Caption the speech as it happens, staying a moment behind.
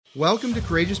Welcome to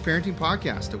Courageous Parenting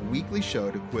Podcast, a weekly show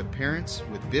to equip parents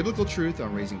with biblical truth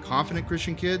on raising confident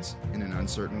Christian kids in an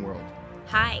uncertain world.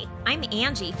 Hi, I'm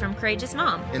Angie from Courageous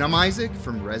Mom. And I'm Isaac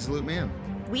from Resolute Man.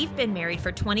 We've been married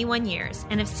for 21 years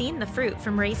and have seen the fruit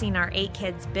from raising our 8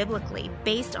 kids biblically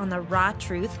based on the raw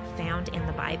truth found in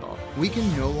the Bible. We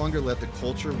can no longer let the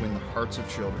culture win the hearts of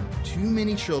children. Too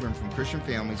many children from Christian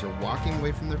families are walking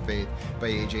away from their faith by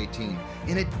age 18.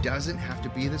 And it doesn't have to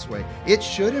be this way. It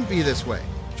shouldn't be this way.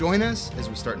 Join us as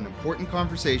we start an important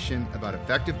conversation about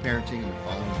effective parenting in the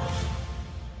following world.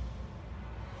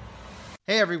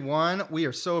 Hey everyone, we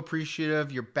are so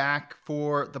appreciative you're back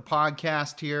for the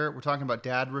podcast here. We're talking about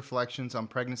dad reflections on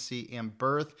pregnancy and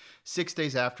birth 6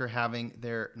 days after having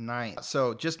their ninth.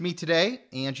 So just me today.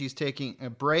 Angie's taking a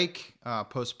break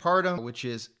postpartum, which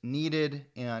is needed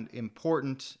and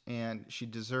important, and she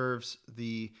deserves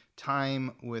the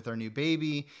time with our new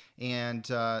baby and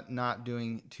not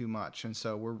doing too much. And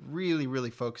so we're really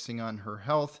focusing on her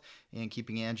health and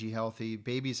keeping Angie healthy,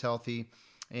 baby's healthy.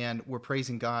 And we're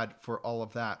praising God for all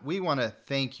of that. We want to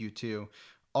thank you too.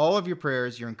 All of your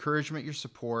prayers, your encouragement, your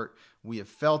support. We have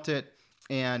felt it.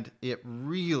 And it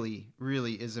really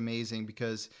is amazing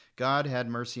because God had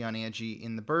mercy on Angie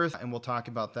in the birth. And we'll talk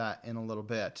about that in a little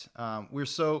bit. We're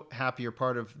so happy you're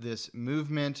part of this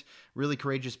movement. Really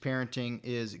Courageous Parenting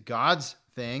is God's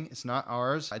thing. It's not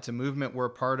ours. It's a movement we're a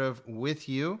part of with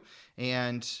you.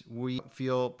 And we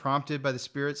feel prompted by the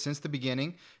Spirit since the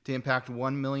beginning to impact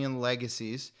 1 million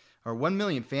legacies, or 1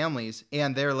 million families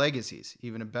and their legacies,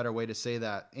 even a better way to say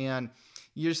that. And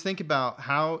you just think about,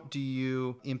 how do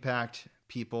you impact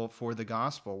people for the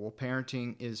gospel? Well,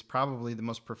 parenting is probably the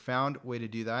most profound way to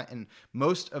do that. And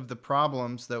most of the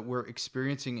problems that we're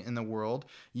experiencing in the world,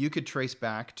 you could trace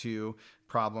back to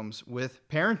problems with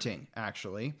parenting,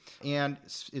 actually. And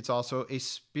it's also a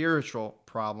spiritual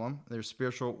problem. There's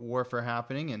spiritual warfare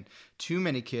happening, and too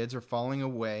many kids are falling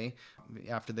away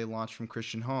after they launch from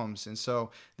Christian homes. And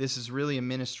so this is really a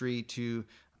ministry to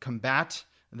combat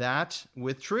that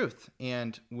with truth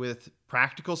and with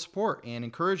practical support and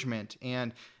encouragement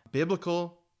and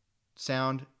biblical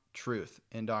sound truth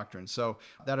and doctrine. So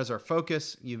that is our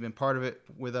focus. You've been part of it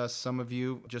with us, some of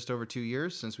you just over 2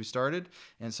 years since we started,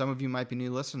 and some of you might be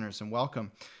new listeners, and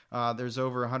welcome. There's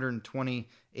over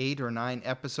 128 or 9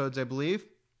 episodes, I believe,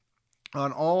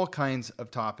 on all kinds of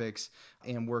topics,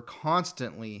 and we're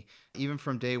constantly, even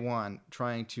from day one,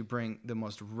 trying to bring the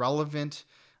most relevant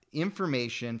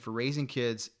information for raising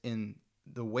kids in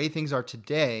the way things are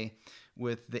today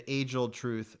with the age-old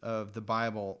truth of the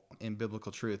Bible and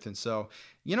biblical truth. And so,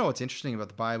 you know what's interesting about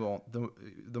the Bible,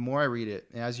 the more I read it,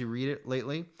 as you read it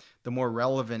lately, the more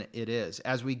relevant it is.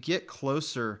 As we get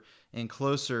closer and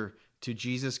closer to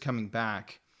Jesus coming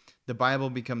back, the Bible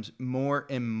becomes more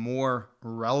and more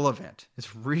relevant.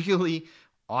 It's really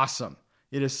awesome.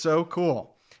 It is so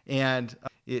cool. And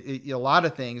a lot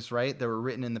of things, right, that were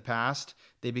written in the past,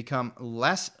 they become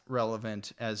less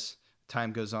relevant as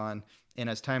time goes on. And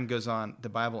as time goes on, the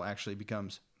Bible actually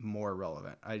becomes more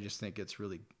relevant. I just think it's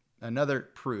really another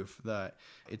proof that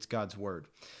it's God's word.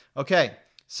 Okay,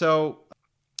 so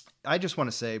I just want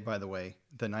to say, by the way,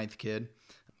 the 9th kid,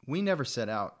 we never set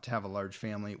out to have a large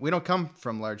family. We don't come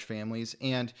from large families,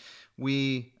 and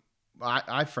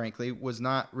I frankly was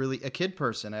not really a kid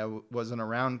person. I wasn't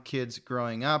around kids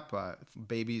growing up.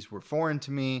 Babies were foreign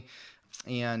to me.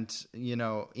 And, you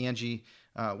know, Angie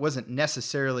wasn't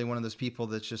necessarily one of those people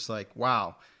that's just like,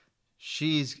 wow,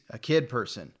 she's a kid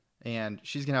person and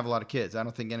she's going to have a lot of kids. I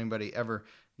don't think anybody ever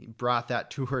brought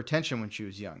that to her attention when she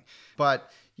was young.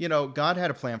 But, you know, God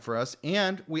had a plan for us.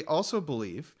 And we also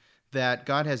believe that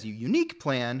God has a unique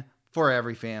plan for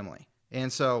every family.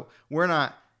 And so we're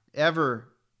not ever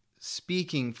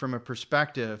speaking from a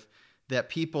perspective that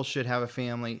people should have a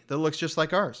family that looks just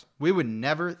like ours. We would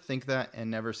never think that and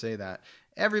never say that.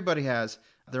 Everybody has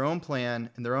their own plan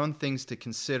and their own things to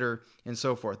consider and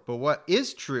so forth. But what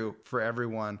is true for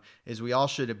everyone is we all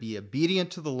should be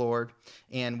obedient to the Lord,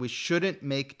 and we shouldn't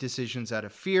make decisions out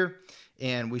of fear,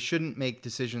 and we shouldn't make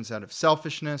decisions out of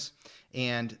selfishness.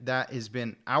 And that has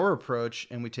been our approach,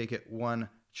 and we take it one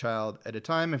child at a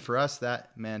time. And for us,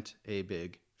 that meant a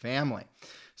big family.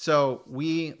 So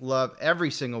we love every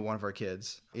single one of our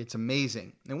kids. It's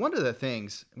amazing. And one of the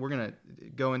things, we're going to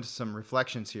go into some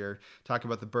reflections here, talk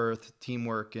about the birth,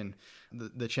 teamwork, and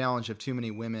the challenge of too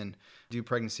many women do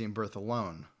pregnancy and birth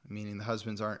alone, meaning the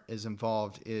husbands aren't as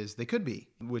involved as they could be,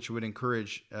 which would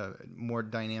encourage more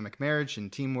dynamic marriage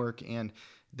and teamwork and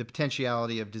the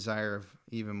potentiality of desire of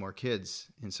even more kids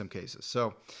in some cases.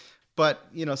 So, but,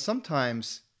 you know,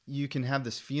 sometimes you can have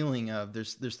this feeling of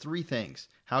there's 3 things.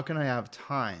 How can I have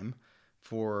time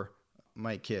for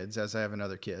my kids as I have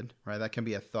another kid, right? That can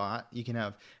be a thought. You can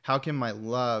have, how can my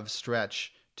love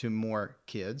stretch to more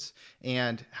kids?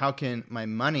 And how can my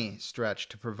money stretch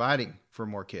to providing for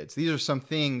more kids? These are some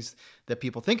things that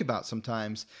people think about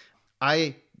sometimes.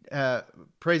 I,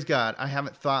 praise God, I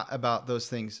haven't thought about those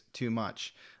things too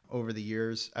much over the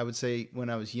years. I would say when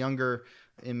I was younger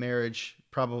in marriage,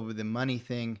 probably the money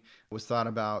thing was thought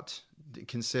about,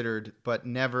 considered, but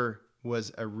never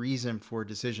was a reason for a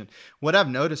decision. What I've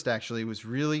noticed actually was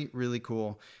really, really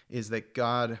cool is that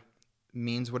God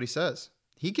means what he says.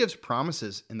 He gives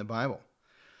promises in the Bible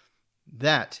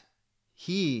that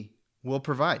he will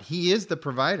provide. He is the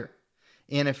provider.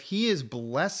 And if he is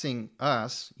blessing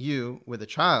us, you, with a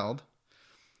child,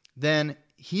 then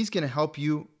he's going to help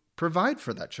you provide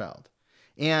for that child.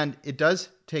 And it does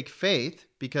take faith,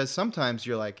 because sometimes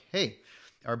you're like, hey,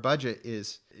 our budget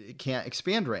it can't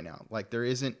expand right now. Like, there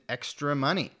isn't extra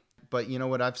money. But you know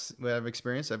what I've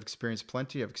experienced? I've experienced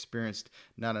plenty. I've experienced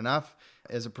not enough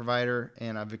as a provider,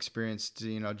 and I've experienced,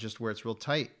 just where it's real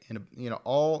tight. And,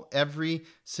 every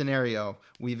scenario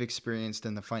we've experienced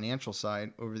in the financial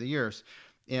side over the years.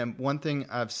 And one thing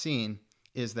I've seen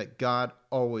is that God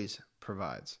always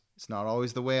provides. It's not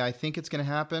always the way I think it's going to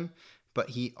happen, but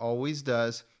he always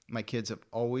does. My kids have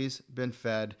always been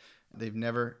fed. They've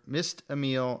never missed a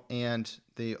meal, and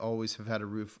they always have had a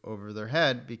roof over their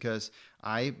head, because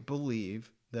I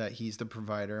believe that he's the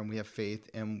provider, and we have faith,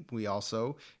 and we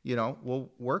also,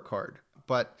 will work hard.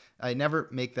 But I never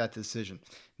make that decision.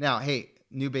 Now, hey,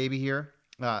 new baby here.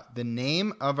 The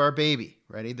name of our baby,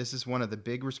 ready? This is one of the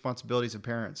big responsibilities of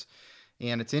parents.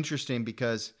 And it's interesting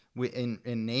because in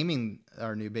naming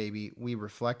our new baby, we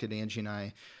reflected, Angie and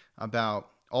I, about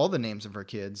all the names of our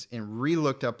kids and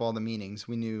re-looked up all the meanings.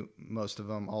 We knew most of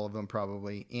them, all of them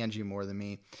probably, Angie more than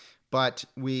me. But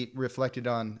we reflected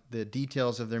on the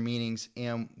details of their meanings,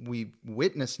 and we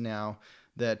witness now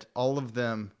that all of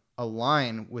them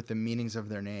align with the meanings of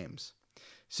their names.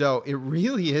 So it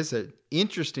really is an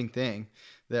interesting thing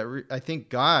that I think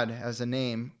God has a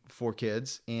name for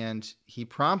kids, and he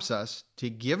prompts us to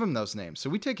give them those names. So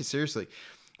we take it seriously.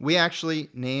 We actually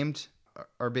named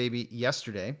our baby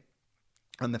yesterday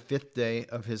on the 5th day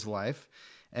of his life,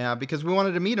 because we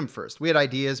wanted to meet him first. We had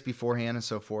ideas beforehand and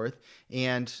so forth,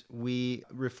 and we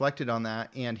reflected on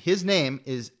that. And his name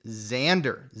is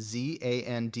Zander,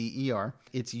 Zander.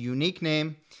 It's a unique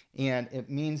name, and it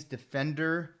means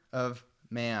defender of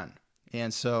man.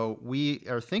 And so we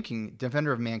are thinking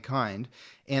defender of mankind.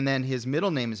 And then his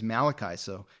middle name is Malachi.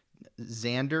 So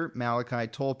Zander Malachi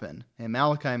Tolpin. And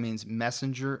Malachi means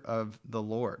messenger of the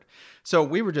Lord. So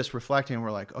we were just reflecting, and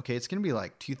we're like, okay, it's going to be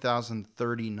like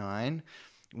 2039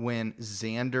 when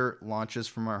Zander launches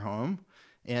from our home.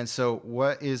 And so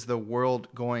what is the world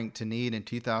going to need in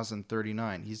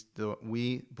 2039?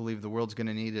 We believe the world's going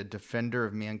to need a defender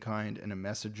of mankind and a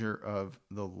messenger of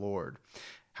the Lord.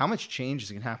 How much change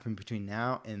is going to happen between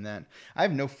now and then? I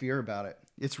have no fear about it.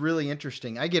 It's really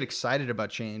interesting. I get excited about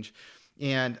change.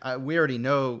 And we already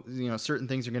know, certain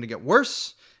things are going to get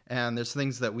worse, and there's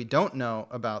things that we don't know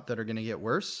about that are going to get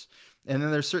worse. And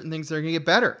then there's certain things that are going to get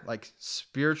better, like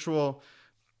spiritual.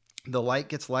 The light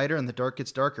gets lighter and the dark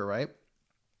gets darker, right?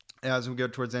 As we go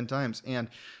towards end times. And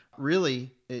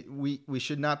really, we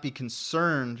should not be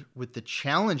concerned with the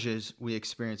challenges we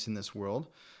experience in this world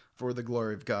for the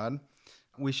glory of God.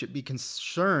 We should be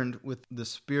concerned with the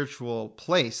spiritual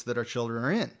place that our children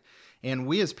are in. And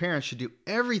we as parents should do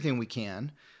everything we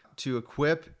can to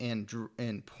equip and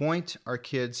point our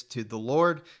kids to the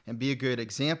Lord and be good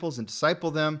examples and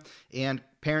disciple them. And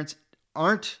parents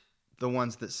aren't the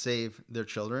ones that save their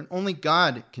children. Only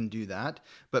God can do that.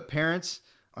 But parents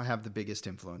have the biggest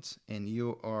influence, and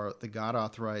you are the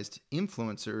God-authorized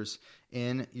influencers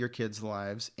in your kids'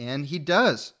 lives. And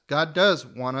God does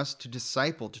want us to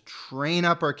disciple, to train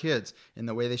up our kids in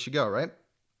the way they should go, right?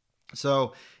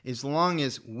 So as long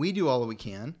as we do all that we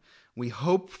can, we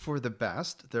hope for the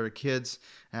best, that our kids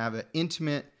have an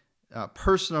intimate,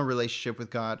 personal relationship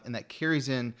with God, and that carries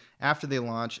in after they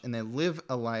launch, and they live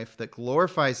a life that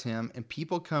glorifies him, and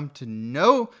people come to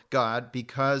know God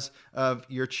because of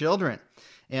your children.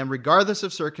 And regardless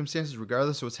of circumstances,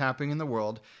 regardless of what's happening in the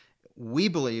world, we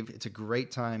believe it's a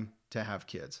great time to have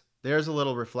kids. There's a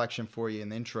little reflection for you in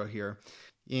the intro here.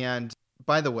 And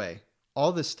by the way,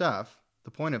 all this stuff,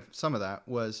 the point of some of that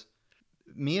was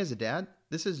me as a dad,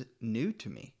 this is new to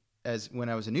me as when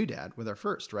I was a new dad with our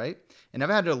first, right? And I've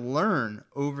had to learn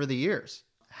over the years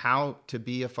how to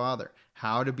be a father,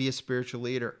 how to be a spiritual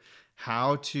leader,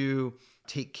 how to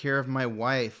take care of my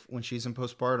wife when she's in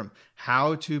postpartum,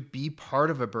 how to be part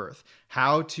of a birth,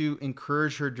 how to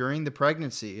encourage her during the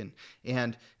pregnancy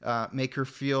and make her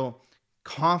feel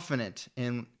confident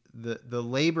in the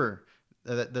labor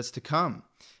that's to come,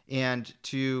 and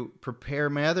to prepare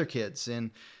my other kids.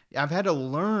 And I've had to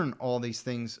learn all these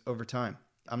things over time.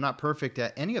 I'm not perfect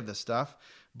at any of this stuff,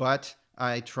 but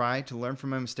I try to learn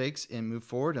from my mistakes and move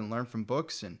forward and learn from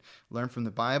books and learn from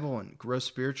the Bible and grow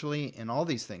spiritually and all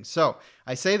these things. So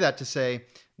I say that to say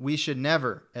we should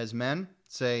never, as men,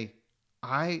 say,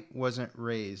 I wasn't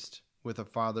raised with a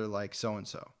father like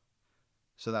so-and-so,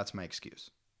 so that's my excuse.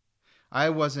 I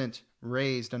wasn't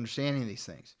raised understanding these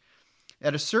things.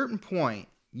 At a certain point,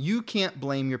 you can't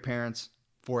blame your parents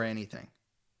for anything.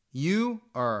 You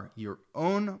are your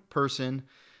own person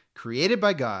created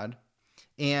by God.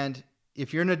 And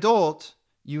if you're an adult,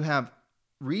 you have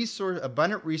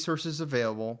abundant resources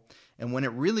available. And when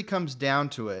it really comes down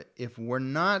to it, if we're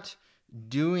not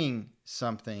doing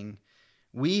something,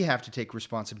 we have to take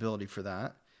responsibility for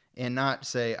that and not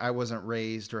say, I wasn't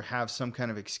raised, or have some kind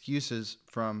of excuses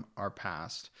from our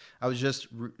past. I was just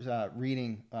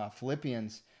reading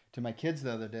Philippians to my kids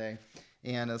the other day,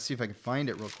 and let's see if I can find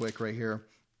it real quick right here.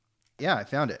 Yeah, I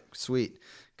found it. Sweet.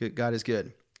 Good. God is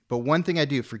good. But one thing I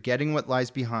do, forgetting what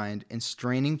lies behind and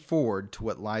straining forward to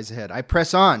what lies ahead, I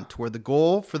press on toward the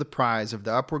goal for the prize of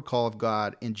the upward call of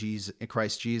God in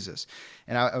Christ Jesus.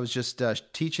 And I was just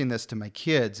teaching this to my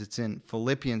kids. It's in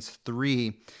Philippians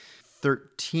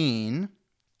 3:13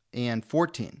 and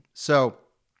 14. So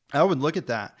I would look at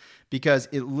that, because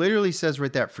it literally says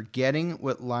right there, forgetting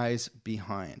what lies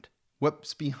behind.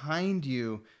 What's behind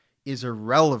you is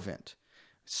irrelevant.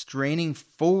 Straining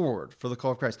forward for the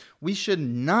call of Christ. We should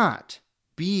not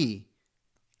be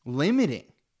limiting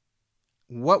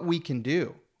what we can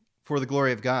do for the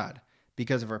glory of God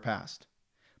because of our past.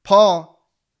 Paul,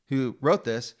 who wrote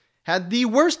this, had the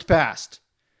worst past.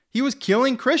 He was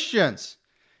killing Christians.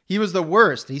 He was the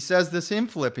worst. He says this in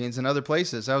Philippians and other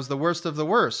places. I was the worst of the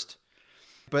worst.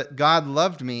 But God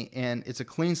loved me, and it's a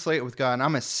clean slate with God. And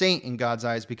I'm a saint in God's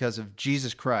eyes because of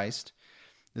Jesus Christ.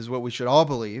 This is what we should all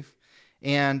believe.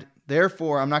 And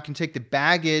therefore, I'm not going to take the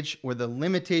baggage or the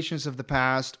limitations of the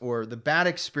past or the bad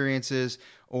experiences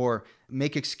or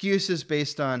make excuses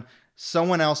based on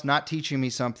someone else not teaching me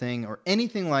something or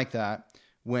anything like that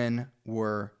when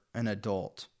we're an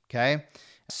adult. Okay?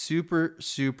 Super,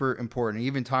 super important. He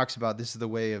even talks about this is the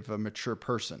way of a mature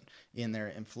person in there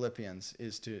in Philippians,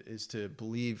 is to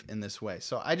believe in this way.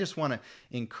 So I just want to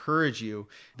encourage you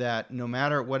that no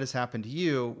matter what has happened to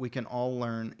you, we can all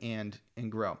learn and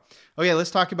grow. Okay,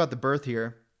 let's talk about the birth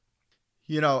here.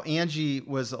 You know, Angie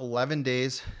was 11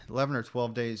 or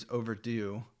 12 days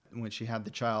overdue when she had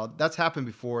the child. That's happened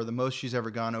before. The most she's ever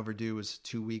gone overdue was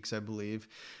 2 weeks, I believe.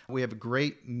 We have a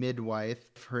great midwife.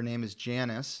 Her name is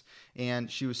Janice, and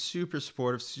she was super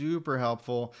supportive, super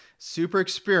helpful, super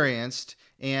experienced.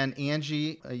 And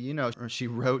Angie, she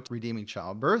wrote Redeeming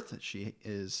Childbirth. She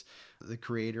is the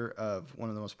creator of one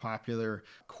of the most popular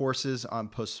courses on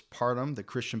postpartum, the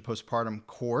Christian Postpartum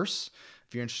Course.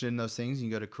 If you're interested in those things, you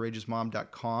can go to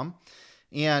courageousmom.com.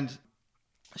 And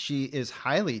she is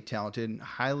highly talented and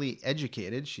highly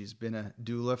educated. She's been a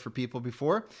doula for people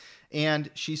before, and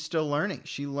she's still learning.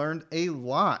 She learned a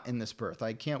lot in this birth.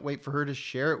 I can't wait for her to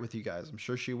share it with you guys. I'm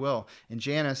sure she will. And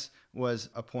Janice was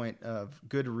a point of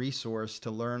good resource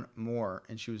to learn more,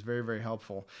 and she was very, very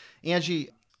helpful.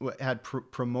 Angie had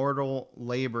premortal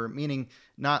labor, meaning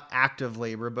not active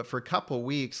labor, but for a couple of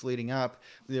weeks leading up,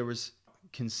 there was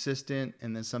consistent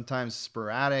and then sometimes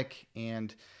sporadic,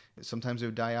 and sometimes it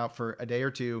would die out for a day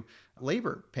or two,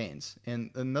 labor pains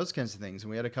and those kinds of things. And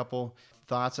we had a couple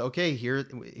thoughts, okay,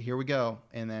 here we go.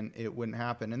 And then it wouldn't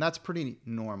happen. And that's pretty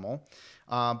normal.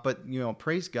 But,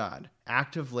 praise God.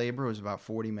 Active labor was about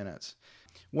 40 minutes.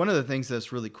 One of the things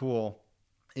that's really cool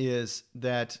is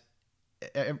that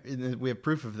we have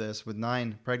proof of this with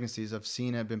 9 pregnancies. I've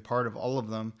seen it, been part of all of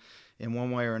them in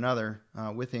one way or another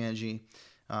with Angie.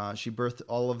 She birthed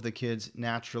all of the kids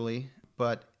naturally,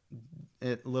 but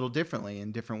a little differently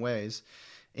in different ways.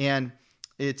 And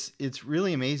it's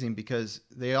really amazing because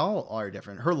they all are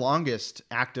different. Her longest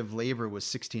active labor was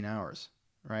 16 hours,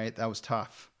 right? That was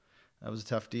tough. That was a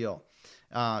tough deal.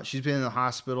 She's been in the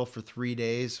hospital for 3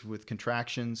 days with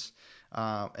contractions,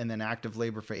 and then active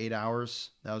labor for 8 hours.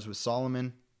 That was with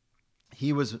Solomon.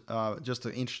 He was just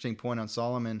an interesting point on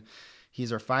Solomon.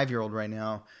 He's our 5-year-old right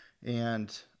now.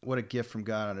 And what a gift from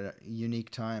God at a unique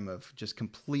time of just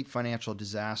complete financial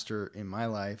disaster in my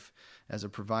life as a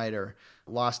provider.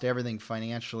 Lost everything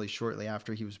financially shortly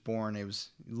after he was born. It was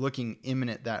looking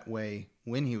imminent that way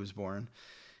when he was born.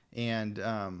 And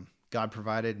God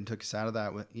provided and took us out of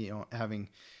that with, having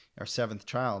our 7th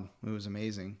child. It was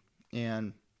amazing.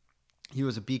 And he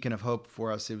was a beacon of hope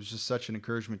for us. It was just such an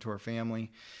encouragement to our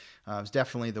family. It was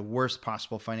definitely the worst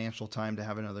possible financial time to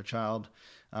have another child.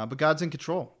 But God's in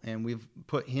control, and we've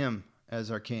put him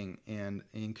as our king and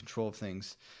in control of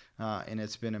things. And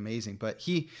it's been amazing. But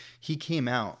he came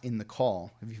out in the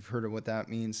call. If you've heard of what that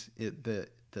means, the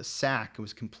sac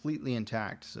was completely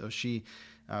intact. So she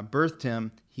birthed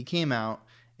him. He came out,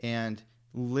 and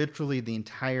literally the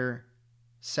entire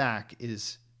sac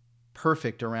is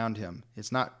perfect around him.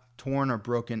 It's not torn or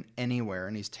broken anywhere.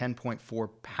 And he's 10.4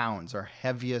 pounds, our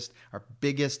heaviest, our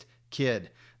biggest kid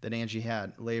that Angie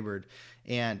had labored.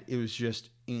 And it was just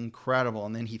incredible.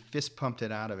 And then he fist pumped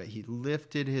it out of it. He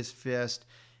lifted his fist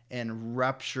and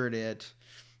ruptured it.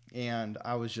 And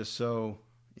I was just so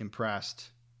impressed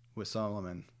with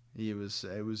Solomon. It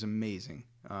was amazing.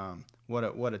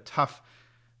 What a tough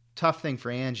thing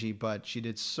for Angie, but she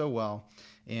did so well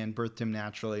and birthed him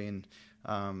naturally, and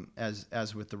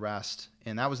as with the rest.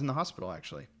 And that was in the hospital,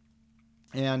 actually.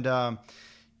 And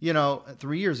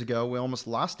 3 years ago, we almost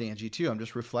lost Angie too. I'm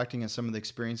just reflecting on some of the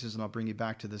experiences, and I'll bring you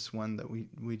back to this one that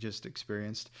we just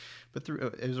experienced. But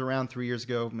it was around 3 years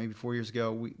ago, maybe 4 years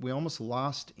ago, we almost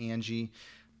lost Angie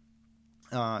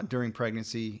during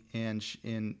pregnancy and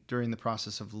during the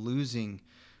process of losing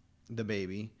the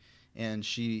baby. And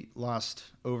she lost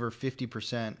over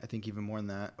 50%, I think even more than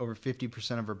that, over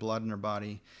 50% of her blood in her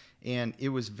body. And it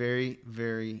was very,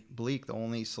 very bleak. The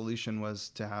only solution was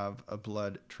to have a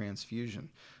blood transfusion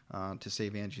to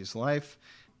save Angie's life.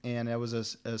 And it was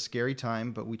a scary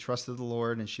time, but we trusted the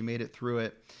Lord, and she made it through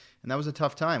it. And that was a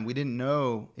tough time. We didn't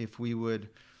know if we would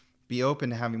be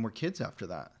open to having more kids after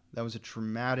that. That was a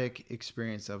traumatic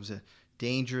experience. That was a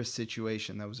dangerous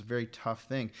situation. That was a very tough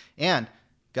thing. And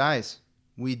guys,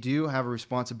 we do have a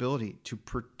responsibility to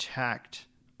protect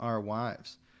our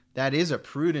wives. That is a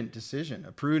prudent decision,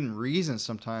 a prudent reason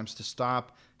sometimes to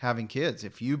stop having kids.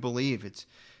 If you believe it's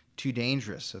too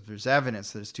dangerous, if there's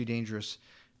evidence that it's too dangerous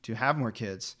to have more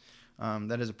kids,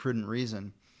 that is a prudent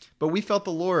reason. But we felt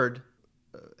the Lord,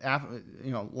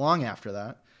 long after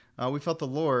that, we felt the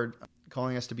Lord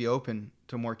calling us to be open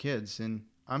to more kids. And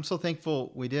I'm so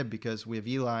thankful we did, because we have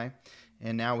Eli,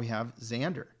 and now we have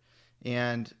Xander.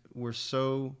 And we're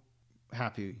so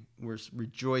happy. We're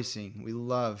rejoicing. We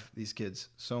love these kids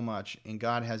so much, and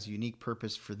God has a unique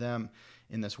purpose for them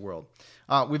in this world.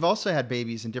 We've also had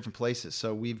babies in different places.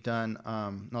 So we've done,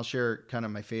 and I'll share kind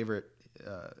of my favorite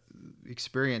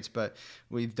experience, but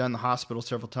we've done the hospital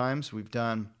several times. We've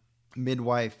done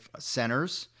midwife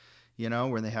centers,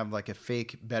 where they have like a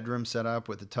fake bedroom set up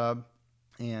with a tub,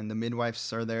 and the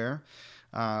midwives are there.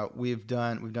 We've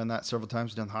done that several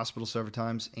times. We've done the hospital several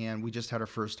times, and we just had our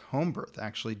first home birth,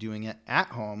 actually doing it at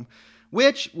home,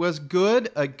 which was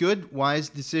a good, wise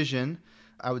decision.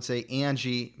 I would say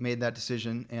Angie made that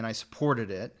decision, and I supported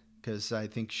it, because I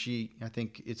think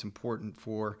it's important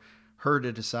for her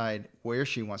to decide where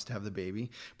she wants to have the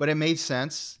baby. But it made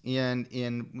sense,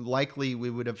 and likely we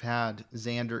would have had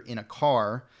Xander in a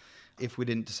car if we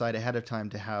didn't decide ahead of time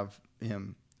to have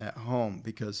him at home,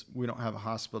 because we don't have a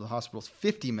hospital. The hospital's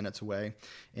 50 minutes away,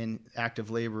 and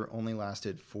active labor only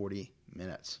lasted 40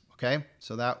 minutes. Okay?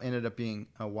 So that ended up being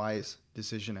a wise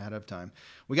decision ahead of time.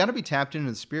 We got to be tapped into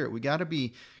the Spirit. We got to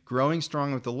be growing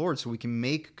strong with the Lord so we can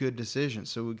make good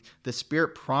decisions. So the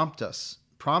Spirit prompts us.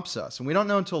 And we don't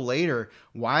know until later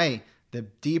why, the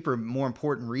deeper, more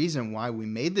important reason why we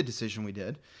made the decision we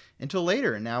did, until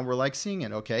later. And now we're like seeing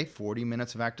it. Okay, 40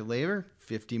 minutes of active labor,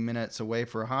 50 minutes away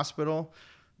for a hospital.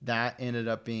 That ended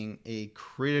up being a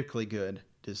critically good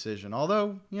decision.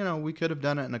 Although, we could have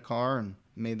done it in a car and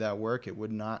made that work. It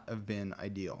would not have been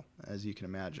ideal, as you can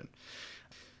imagine.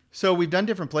 So we've done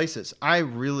different places. I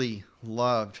really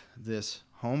loved this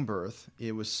home birth.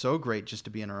 It was so great just to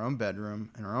be in our own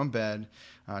bedroom, in our own bed,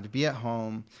 to be at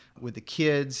home with the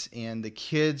kids, and the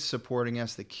kids supporting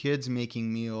us, the kids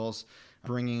making meals,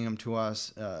 bringing them to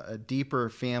us, a deeper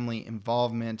family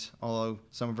involvement, although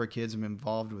some of our kids have been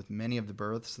involved with many of the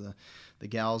births. The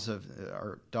gals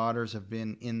our daughters have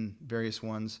been in various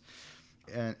ones.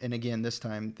 And again, this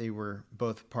time they were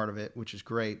both part of it, which is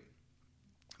great.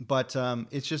 But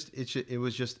it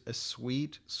was just a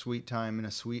sweet, sweet time and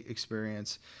a sweet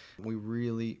experience. We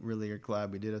really, really are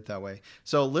glad we did it that way.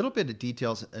 So a little bit of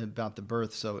details about the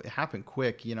birth. So it happened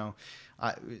quick. It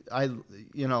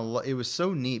was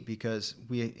so neat, because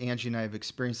Angie and I have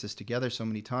experienced this together so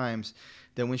many times,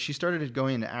 that when she started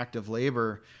going into active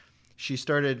labor, she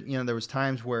started, there was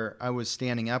times where I was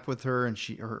standing up with her, and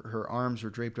her arms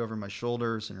were draped over my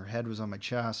shoulders and her head was on my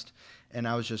chest, and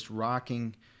I was just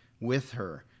rocking with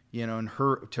her, and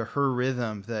to her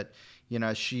rhythm, that,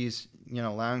 she's,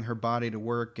 allowing her body to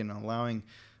work and allowing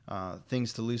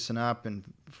things to loosen up and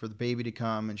for the baby to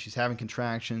come, and she's having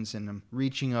contractions, and I'm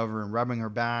reaching over and rubbing her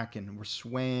back, and we're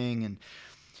swaying, and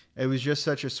it was just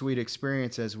such a sweet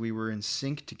experience as we were in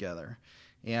sync together.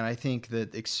 And I think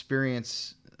that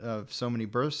experience of so many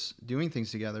births doing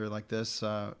things together like this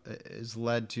has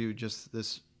led to just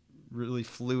this really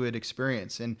fluid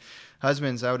experience. And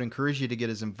husbands, I would encourage you to get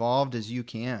as involved as you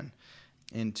can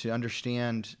and to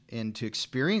understand and to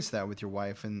experience that with your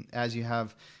wife. And as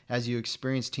you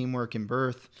experience teamwork in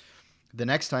birth, the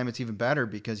next time it's even better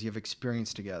because you've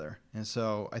experienced together. And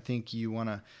so I think you want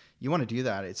to do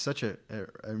that. It's such a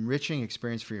enriching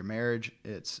experience for your marriage.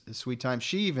 It's a sweet time.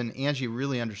 Angie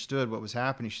really understood what was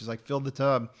happening. She's like, fill the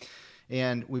tub.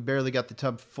 And we barely got the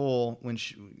tub full when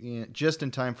just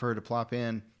in time for her to plop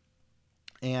in.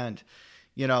 And,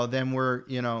 then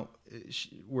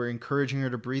we're encouraging her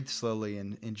to breathe slowly.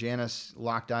 And Janice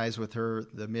locked eyes with her,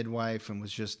 the midwife, and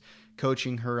was just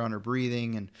coaching her on her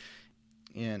breathing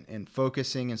and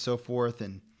focusing and so forth.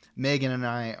 And Megan and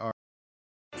I are.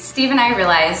 Steve and I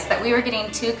realized that we were getting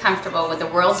too comfortable with the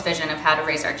world's vision of how to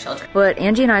raise our children. What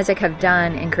Angie and Isaac have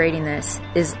done in creating this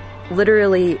is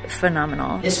literally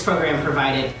phenomenal. This program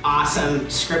provided awesome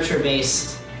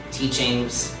scripture-based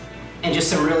teachings and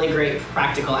just some really great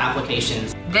practical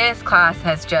applications. This class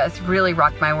has just really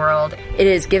rocked my world. It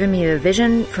has given me the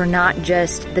vision for not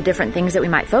just the different things that we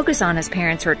might focus on as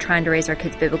parents who are trying to raise our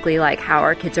kids biblically, like how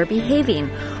our kids are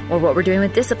behaving or what we're doing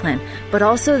with discipline, but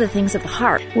also the things of the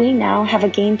heart. We now have a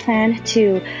game plan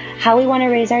to how we want to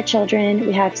raise our children.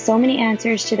 We have so many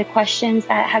answers to the questions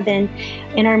that have been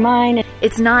in our mind.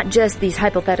 It's not just these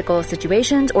hypothetical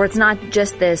situations, or it's not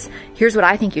just this, here's what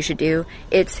I think you should do.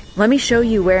 It's, let me show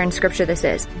you where in Scripture this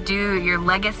is. Do your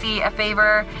legacy a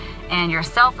favor and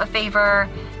yourself a favor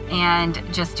and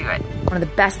just do it. One of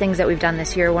the best things that we've done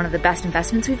this year, one of the best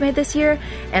investments we've made this year,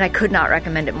 and I could not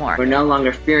recommend it more. We're no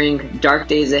longer fearing dark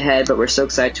days ahead, but we're so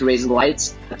excited to raise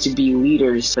lights, to be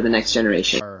leaders for the next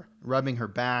generation. Rubbing her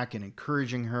back and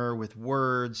encouraging her with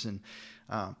words and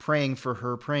praying for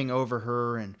her, praying over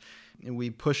her, and we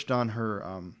pushed on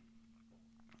her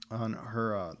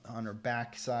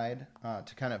backside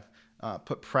to kind of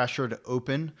put pressure to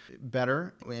open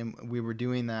better. And we were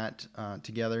doing that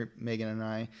together, Megan and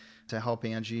I, to help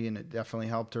Angie, and it definitely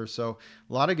helped her. So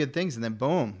a lot of good things. And then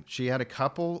boom, she had a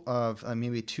couple of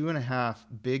maybe 2.5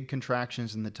 big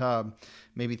contractions in the tub,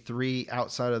 maybe 3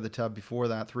 outside of the tub before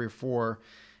that, 3 or 4.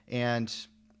 And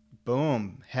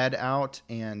boom, head out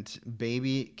and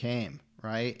baby came,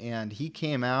 right? And he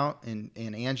came out and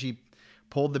Angie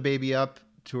pulled the baby up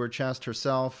to her chest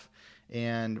herself.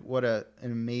 And what an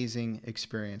amazing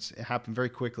experience. It happened very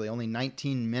quickly, only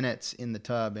 19 minutes in the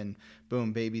tub, and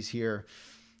boom, baby's here.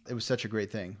 It was such a great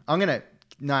thing. I'm going to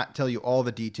not tell you all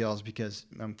the details because,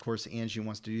 of course, Angie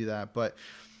wants to do that. But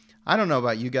I don't know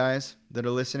about you guys that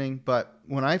are listening, but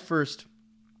when our first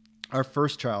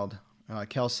child,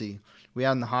 Kelsey, we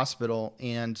had in the hospital,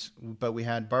 but we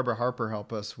had Barbara Harper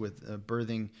help us with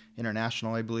Birthing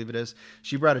International, I believe it is.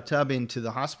 She brought a tub into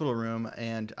the hospital room,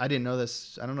 and I didn't know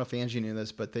this. I don't know if Angie knew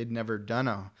this, but they'd never done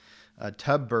a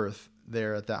tub birth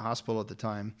there at that hospital at the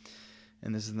time.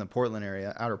 And this is in the Portland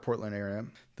area, outer Portland area.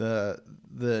 The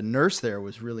nurse there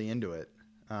was really into it.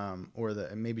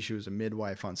 Maybe she was a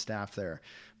midwife on staff there,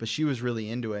 but she was really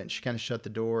into it, and she kind of shut the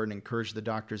door and encouraged the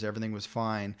doctors everything was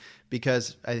fine,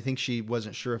 because I think she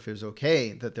wasn't sure if it was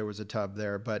okay that there was a tub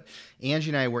there. But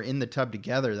Angie and I were in the tub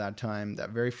together that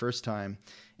very first time.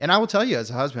 And I will tell you,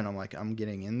 as a husband, I'm like, I'm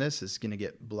getting in this. It's going to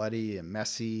get bloody and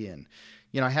messy. And,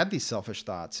 I had these selfish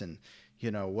thoughts, and,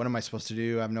 what am I supposed to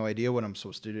do? I have no idea what I'm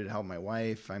supposed to do to help my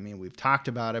wife. I mean, we've talked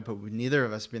about it, but neither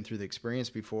of us have been through the experience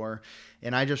before.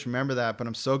 And I just remember that, but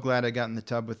I'm so glad I got in the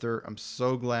tub with her. I'm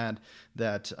so glad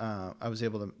that I was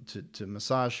able to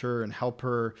massage her and help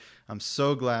her. I'm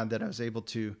so glad that I was able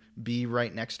to be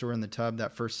right next to her in the tub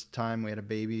that first time we had a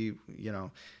baby.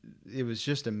 It was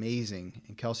just amazing.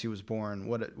 And Kelsey was born.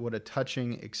 What a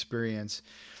touching experience.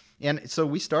 And so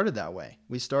we started that way.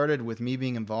 We started with me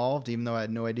being involved, even though I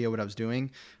had no idea what I was doing.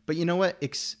 But you know what?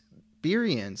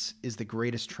 Experience is the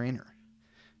greatest trainer.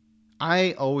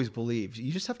 I always believe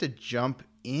you just have to jump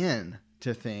in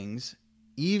to things,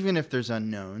 even if there's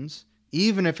unknowns,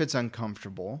 even if it's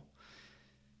uncomfortable,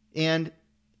 and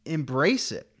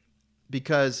embrace it,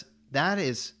 because that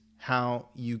is how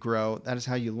you grow, that is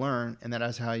how you learn, and that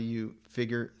is how you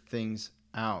figure things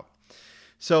out.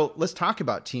 So let's talk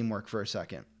about teamwork for a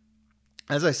second.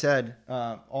 As I said,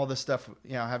 all this stuff,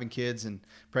 having kids and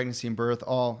pregnancy and birth,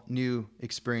 all new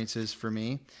experiences for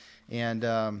me.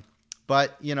 And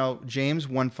But, James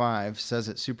 1:5 says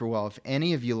it super well. If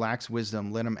any of you lacks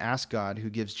wisdom, let him ask God, who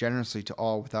gives generously to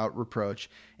all without reproach,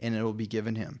 and it will be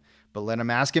given him. But let him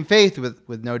ask in faith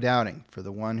with no doubting. For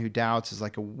the one who doubts is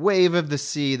like a wave of the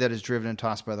sea that is driven and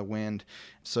tossed by the wind.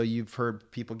 So you've heard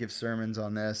people give sermons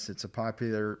on this. It's a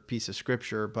popular piece of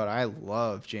scripture, but I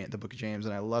love the book of James,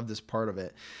 and I love this part of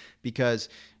it because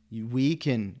we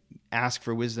can ask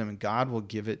for wisdom, and God will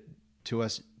give it to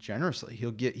us generously.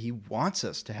 He wants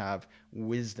us to have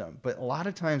wisdom, but a lot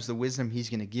of times the wisdom he's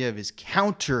going to give is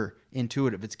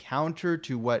counterintuitive. It's counter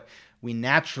to what we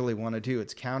naturally want to do.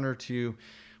 It's counter to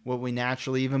what we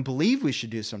naturally even believe we should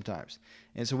do sometimes.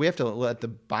 And so we have to let the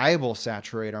Bible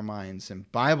saturate our minds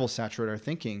and Bible saturate our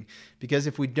thinking, because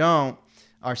if we don't,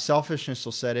 our selfishness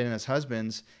will set in as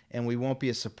husbands, and we won't be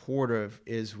as supportive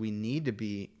as we need to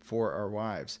be for our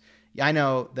wives. I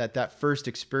know that first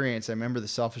experience, I remember the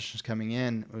selfishness coming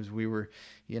in was we were,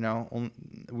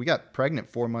 we got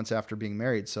pregnant 4 months after being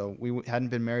married. So we hadn't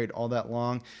been married all that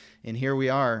long. And here we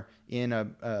are in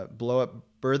a blow-up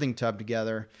birthing tub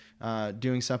together,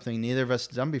 doing something neither of us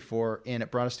had done before, and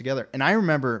it brought us together. And I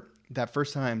remember that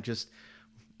first time just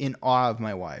in awe of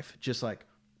my wife, just like,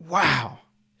 wow,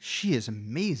 she is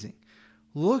amazing.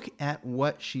 Look at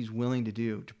what she's willing to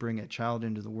do to bring a child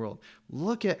into the world.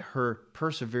 Look at her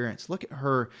perseverance. Look at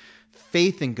her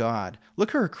faith in God. Look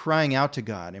at her crying out to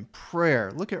God in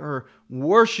prayer. Look at her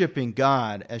worshiping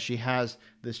God as she has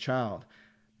this child.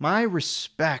 My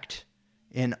respect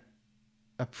and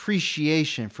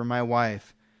appreciation for my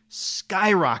wife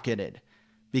skyrocketed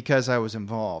because I was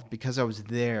involved, because I was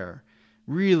there,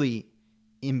 really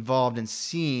involved in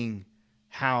seeing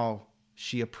how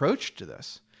she approached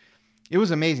this. It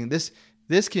was amazing.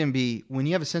 This can be, when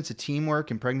you have a sense of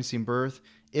teamwork in pregnancy and birth,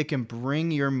 it can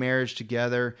bring your marriage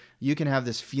together. You can have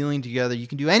this feeling together. You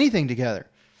can do anything together.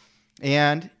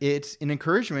 And it's an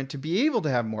encouragement to be able to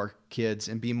have more kids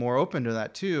and be more open to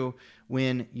that too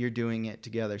when you're doing it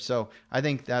together. So I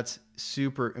think that's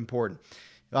super important.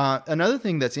 Another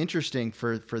thing that's interesting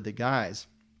for the guys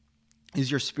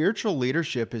is your spiritual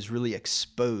leadership is really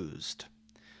exposed.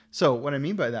 So what I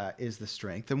mean by that is the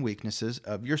strength and weaknesses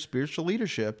of your spiritual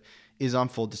leadership is on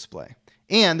full display.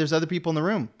 And there's other people in the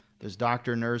room. There's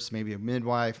doctor, nurse, maybe a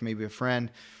midwife, maybe a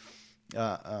friend,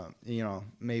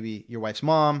 maybe your wife's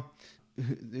mom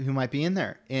who might be in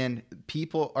there. And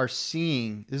people are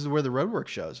seeing, this is where the roadwork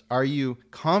shows. Are you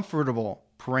comfortable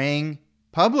praying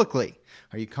publicly?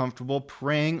 Are you comfortable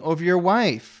praying over your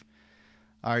wife?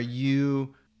 Are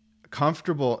you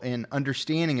comfortable in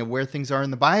understanding of where things are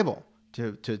in the Bible?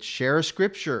 To share a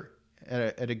scripture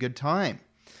at a good time.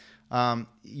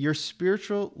 Your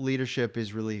spiritual leadership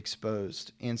is really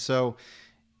exposed. And so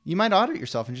you might audit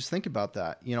yourself and just think about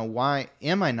that. Why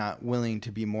am I not willing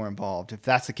to be more involved? If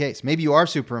that's the case, maybe you are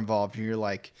super involved and you're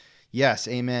like, yes,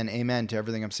 amen to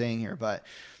everything I'm saying here. But,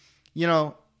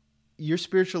 your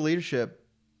spiritual leadership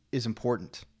is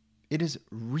important. It is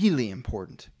really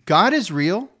important. God is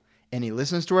real, and he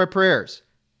listens to our prayers,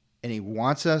 and he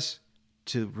wants us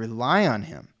to rely on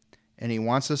him, and he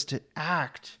wants us to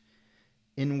act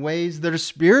in ways that are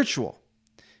spiritual.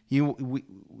 He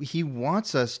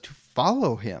wants us to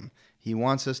follow him. He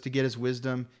wants us to get his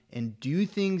wisdom and do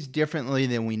things differently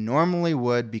than we normally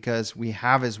would because we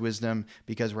have his wisdom,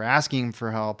 because we're asking him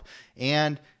for help,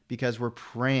 and because we're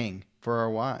praying for our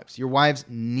wives. Your wives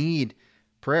need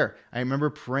prayer. I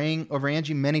remember praying over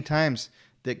Angie many times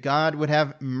that God would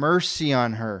have mercy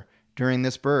on her during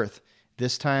this birth.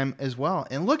 This time as well.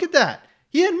 And look at that.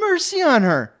 He had mercy on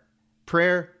her.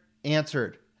 Prayer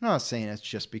answered. I'm not saying it's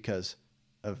just because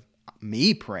of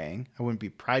me praying. I wouldn't be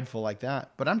prideful like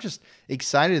that. But I'm just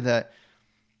excited that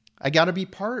I got to be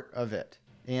part of it.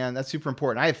 And that's super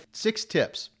important. I have 6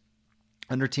 tips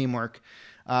under teamwork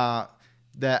that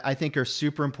I think are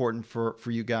super important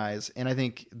for you guys. And I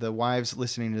think the wives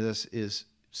listening to this is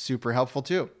super helpful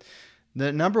too.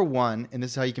 The number 1, and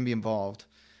this is how you can be involved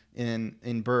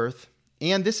in birth,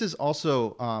 and this is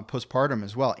also postpartum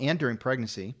as well, and during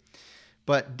pregnancy,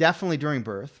 but definitely during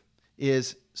birth,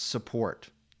 is support.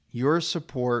 Your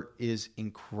support is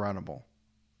incredible,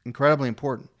 incredibly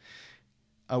important.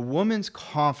 A woman's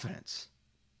confidence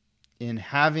in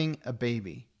having a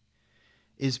baby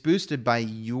is boosted by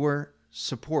your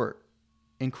support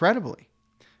incredibly.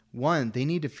 One, they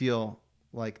need to feel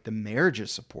like the marriage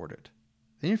is supported.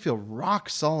 They need to feel rock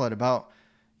solid about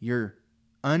your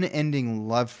unending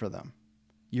love for them,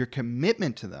 your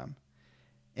commitment to them,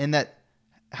 and that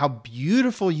how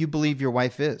beautiful you believe your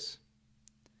wife is.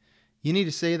 You need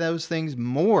to say those things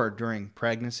more during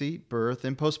pregnancy, birth,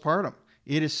 and postpartum.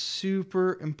 It is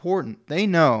super important. They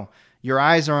know your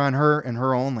eyes are on her and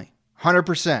her only,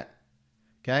 100%.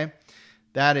 Okay?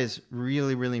 That is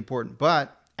really, really important.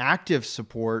 But active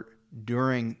support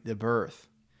during the birth.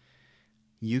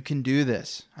 You can do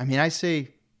this. I mean, I say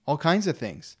all kinds of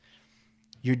things.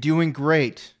 You're doing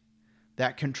great.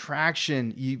 That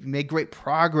contraction, you made great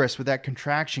progress with that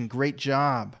contraction. Great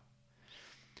job.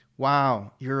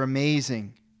 Wow, you're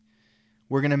amazing.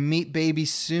 We're going to meet baby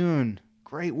soon.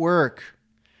 Great work.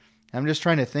 I'm just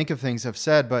trying to think of things I've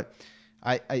said, but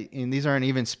and these aren't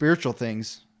even spiritual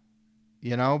things,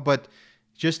 but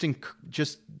just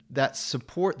that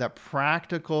support, that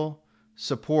practical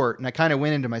support. And I kind of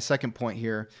went into my second point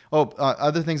here.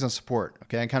 Other things on support.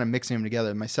 Okay. I'm kind of mixing them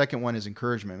together. My second one is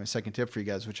encouragement. My second tip for you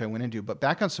guys, which I went into, but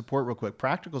back on support real quick,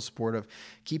 practical support of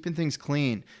keeping things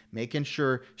clean, making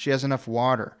sure she has enough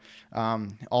water,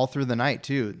 all through the night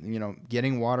too,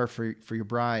 getting water for your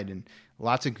bride, and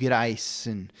lots of good ice,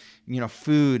 and,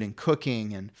 food and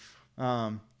cooking,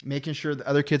 and, making sure the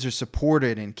other kids are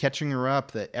supported and catching her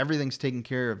up, that everything's taken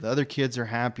care of. The other kids are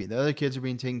happy. The other kids are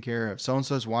being taken care of.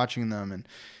 So-and-so's watching them, and,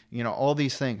 all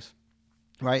these things,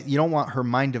 right? You don't want her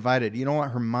mind divided. You don't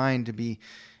want her mind to be,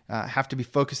 have to be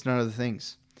focused on other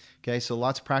things. Okay. So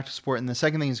lots of practical support. And the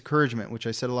second thing is encouragement, which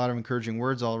I said a lot of encouraging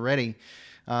words already,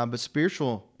 but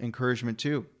spiritual encouragement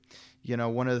too.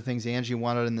 One of the things Angie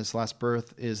wanted in this last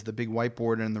birth is the big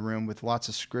whiteboard in the room with lots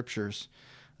of scriptures,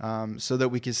 so that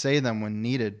we could say them when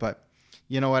needed. But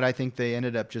you know what? I think they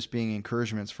ended up just being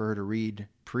encouragements for her to read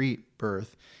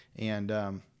pre-birth. And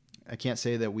I can't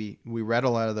say that we read a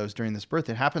lot of those during this birth.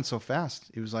 It happened so fast.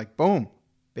 It was like, boom,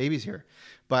 baby's here.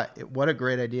 But what a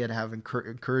great idea to have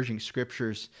encouraging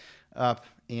scriptures up,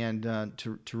 and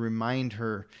to remind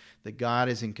her that God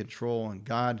is in control and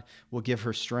God will give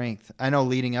her strength. I know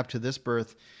leading up to this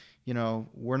birth,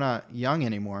 we're not young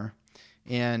anymore.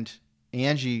 And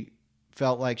Angie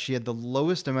felt like she had the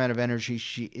lowest amount of energy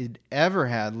she had ever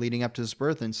had leading up to this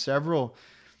birth, and several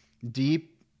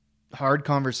deep, hard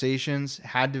conversations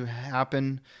had to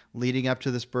happen leading up to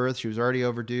this birth. She was already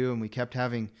overdue, and we kept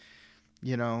having,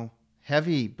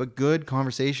 heavy but good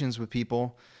conversations with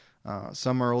people.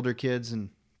 Some are older kids, and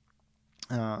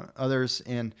others.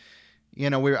 And,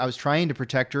 I was trying to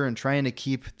protect her and trying to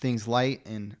keep things light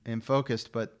and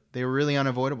focused, but they were really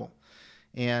unavoidable.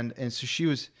 And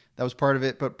so that was part of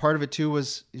it. But part of it too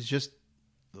is just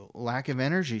lack of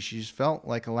energy. She just felt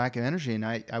like a lack of energy. And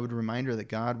I would remind her that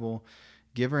God will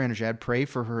give her energy. I'd pray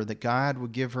for her that God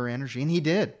would give her energy. And he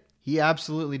did. He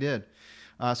absolutely did.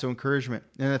 So encouragement.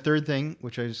 And the third thing,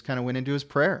 which I just kind of went into, is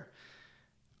prayer.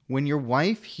 When your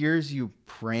wife hears you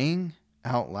praying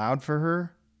out loud for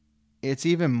her, it's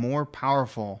even more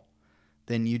powerful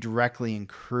than you directly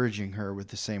encouraging her with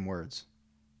the same words.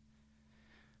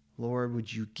 Lord,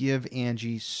 would you give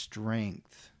Angie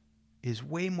strength, is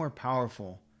way more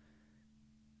powerful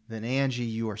than Angie,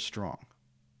 you are strong.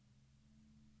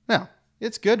 Now,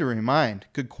 it's good to remind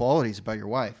good qualities about your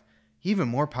wife. Even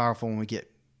more powerful when we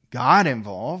get God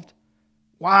involved.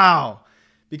 Wow.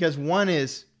 Because one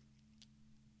is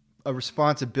a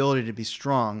responsibility to be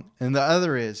strong, and the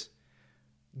other is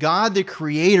God, the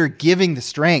creator, giving the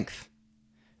strength.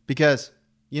 Because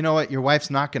you know what? Your wife's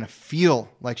not going to feel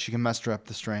like she can muster up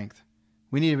the strength.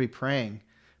 We need to be praying.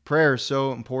 Prayer is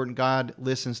so important. God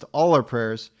listens to all our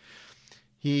prayers.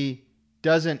 He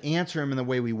doesn't answer them in the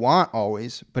way we want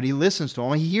always, but he listens to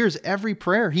them. He hears every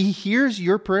prayer. He hears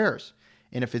your prayers.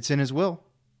 And if it's in his will,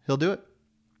 he'll do it.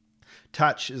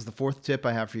 Touch is the fourth tip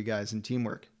I have for you guys in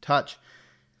teamwork. Touch.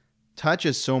 Touch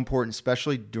is so important,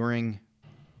 especially during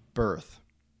birth.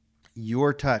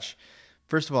 Your touch.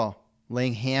 First of all,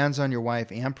 laying hands on your wife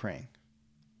and praying.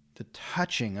 The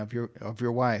touching of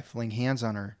your wife, laying hands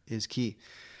on her, is key.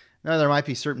 Now, there might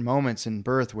be certain moments in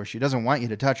birth where she doesn't want you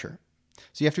to touch her.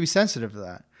 So you have to be sensitive to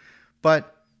that.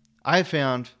 But I've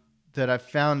found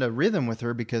a rhythm with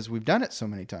her because we've done it so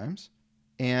many times,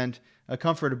 and a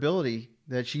comfortability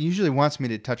that she usually wants me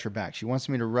to touch her back. She wants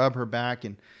me to rub her back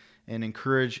and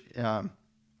encourage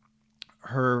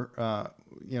her,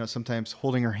 sometimes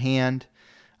holding her hand.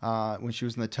 When she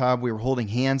was in the tub, we were holding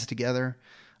hands together.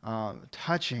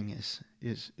 Touching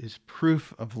is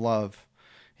proof of love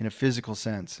in a physical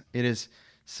sense. It is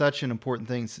such an important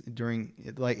thing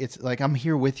it's like I'm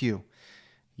here with you.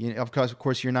 Of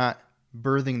course, you're not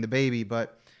birthing the baby,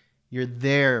 but you're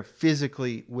there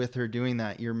physically with her doing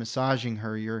that. You're massaging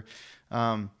her.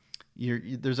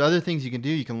 There's other things you can do.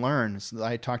 You can learn. So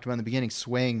I talked about in the beginning,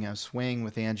 swaying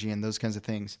with Angie and those kinds of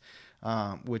things,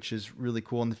 which is really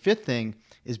cool. And the fifth thing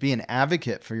is be an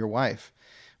advocate for your wife.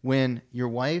 When your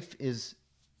wife is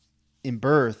in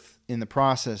birth, in the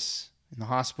process, in the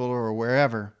hospital or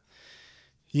wherever,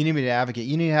 You need me to advocate.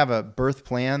 You need to have a birth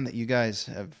plan that you guys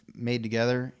have made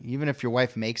together. Even if your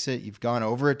wife makes it, you've gone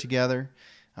over it together.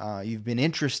 You've been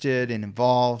interested and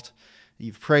involved.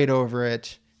 You've prayed over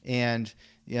it. And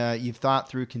you've thought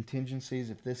through contingencies.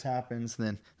 If this happens,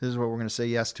 then this is what we're going to say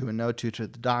yes to and no to the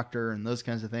doctor and those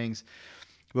kinds of things.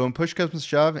 But when push comes to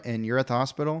shove and you're at the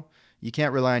hospital, you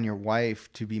can't rely on your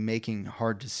wife to be making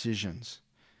hard decisions.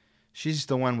 She's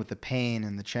the one with the pain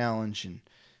and the challenge and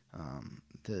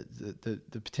the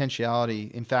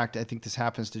potentiality. In fact, I think this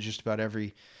happens to just about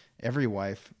every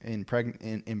wife in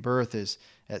birth. Is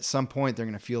at some point they're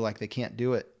going to feel like they can't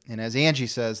do it. And as Angie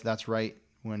says, that's right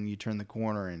when you turn the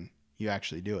corner and you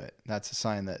actually do it. That's a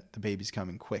sign that the baby's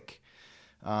coming quick.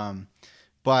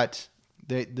 But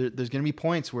there's going to be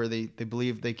points where they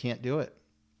believe they can't do it.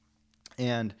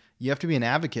 And you have to be an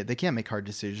advocate. They can't make hard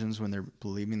decisions when they're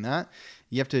believing that.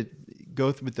 You have to go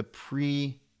with the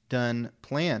pre-done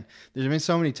plan. There's been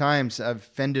so many times I've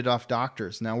fended off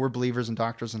doctors. Now, we're believers in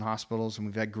doctors and hospitals, and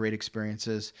we've had great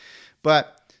experiences.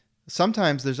 But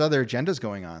sometimes there's other agendas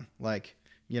going on. Like,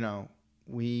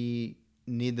 we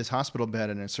need this hospital bed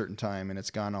at a certain time, and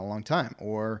it's gone a long time.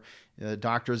 Or the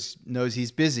doctor knows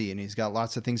he's busy, and he's got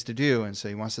lots of things to do, and so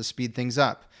he wants to speed things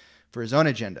up for his own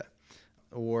agenda.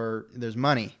 Or there's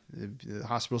money. The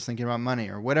hospital's thinking about money,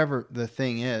 or whatever the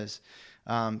thing is.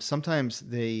 Sometimes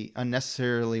they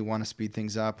unnecessarily want to speed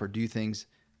things up or do things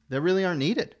that really aren't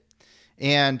needed.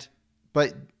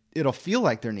 But it'll feel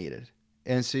like they're needed.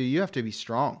 And so you have to be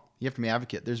strong. You have to be an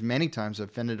advocate. There's many times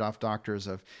I've fended off doctors.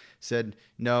 I've said,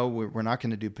 no, we're not going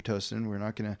to do Pitocin. We're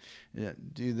not going to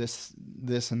do this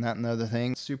and that and the other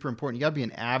thing. It's super important. You got to be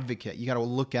an advocate. You got to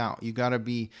look out. You got to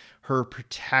be her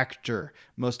protector,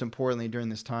 most importantly, during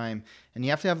this time. And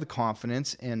you have to have the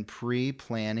confidence and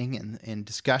pre-planning and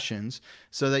discussions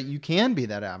so that you can be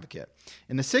that advocate.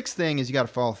 And the sixth thing is you got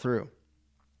to follow through.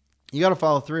 You got to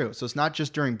follow through. So it's not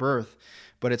just during birth,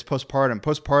 but it's postpartum.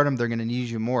 Postpartum, they're going to need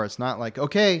you more. It's not like,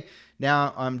 okay,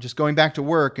 now I'm just going back to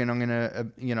work and I'm going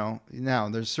to, now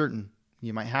there's certain,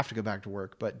 you might have to go back to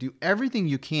work, but do everything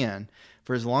you can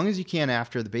for as long as you can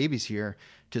after the baby's here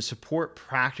to support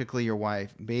practically your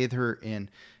wife, bathe her in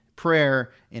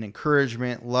prayer and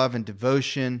encouragement, love and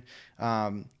devotion,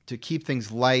 to keep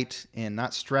things light and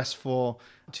not stressful,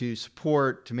 to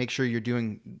support, to make sure you're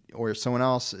doing, or someone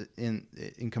else in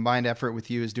combined effort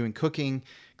with you is doing cooking,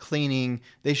 cleaning.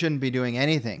 They shouldn't be doing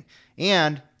anything.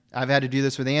 And I've had to do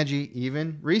this with Angie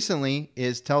even recently,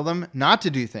 is tell them not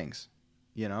to do things.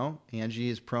 Angie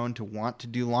is prone to want to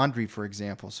do laundry, for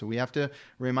example. So we have to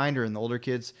remind her, and the older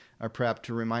kids are prepped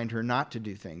to remind her not to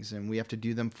do things, and we have to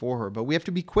do them for her. But we have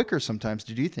to be quicker sometimes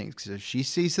to do things, because if she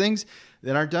sees things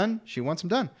that aren't done, she wants them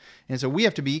done. And so we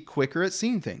have to be quicker at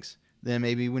seeing things than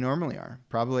maybe we normally are.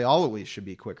 Probably always should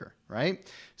be quicker, right?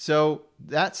 So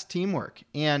that's teamwork,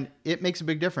 and it makes a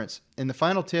big difference. And the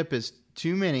final tip is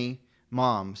too many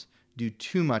moms do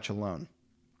too much alone.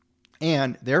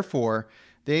 And therefore,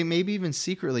 they maybe even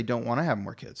secretly don't want to have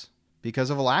more kids because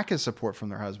of a lack of support from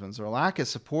their husbands or a lack of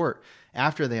support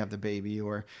after they have the baby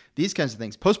or these kinds of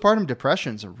things. Postpartum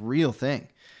depression is a real thing.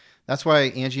 That's why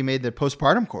Angie made the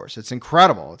postpartum course. It's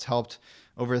incredible. It's helped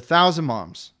over 1,000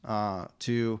 moms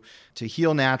to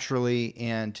heal naturally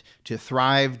and to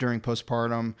thrive during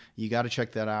postpartum. You got to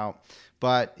check that out.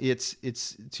 But it's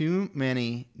too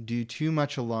many do too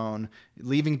much alone,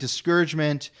 leaving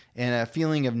discouragement and a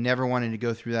feeling of never wanting to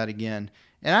go through that again.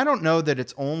 And I don't know that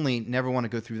it's only never want to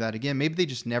go through that again. Maybe they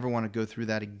just never want to go through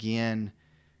that again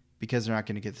because they're not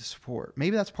going to get the support.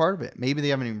 Maybe that's part of it. Maybe they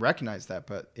haven't even recognized that,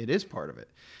 but it is part of it.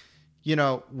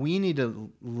 We need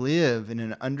to live in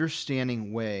an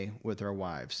understanding way with our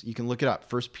wives. You can look it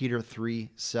up, 1 Peter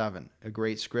 3:7, a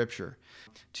great scripture.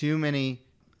 Too many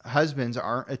husbands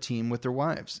aren't a team with their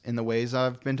wives in the ways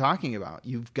I've been talking about.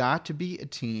 You've got to be a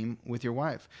team with your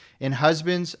wife. And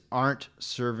husbands aren't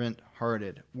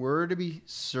servant-hearted. We're to be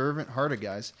servant-hearted,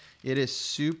 guys. It is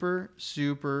super,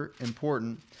 super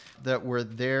important that we're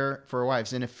there for our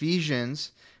wives. In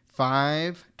Ephesians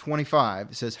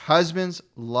 5:25, it says, "Husbands,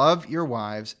 love your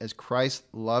wives as Christ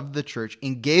loved the church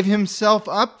and gave himself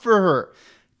up for her."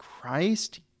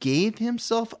 Christ gave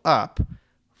himself up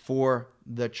for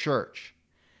the church.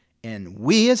 And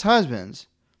we as husbands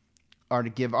are to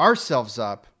give ourselves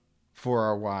up for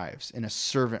our wives in a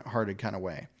servant-hearted kind of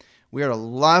way. We are to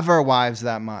love our wives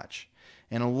that much.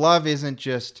 And love isn't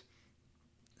just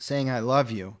saying I love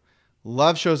you.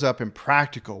 Love shows up in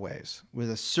practical ways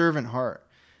with a servant heart.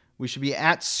 We should be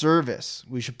at service.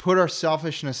 We should put our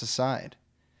selfishness aside,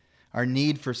 our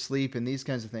need for sleep and these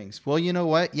kinds of things. Well, you know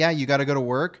what? Yeah, you got to go to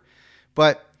work,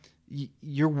 but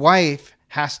your wife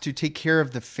has to take care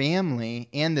of the family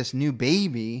and this new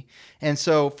baby. And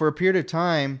so for a period of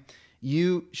time,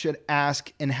 you should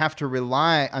ask and have to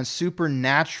rely on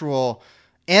supernatural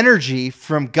energy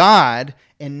from God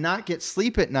and not get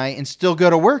sleep at night and still go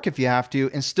to work if you have to,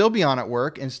 and still be on at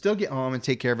work and still get home and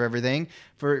take care of everything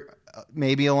for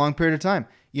maybe a long period of time.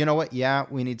 You know what? Yeah,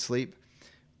 we need sleep,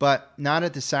 but not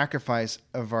at the sacrifice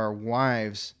of our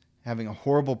wives having a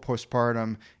horrible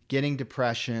postpartum, getting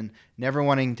depression, never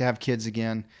wanting to have kids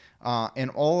again,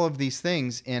 and all of these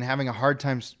things, and having a hard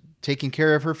time taking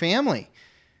care of her family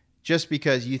just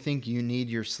because you think you need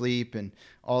your sleep and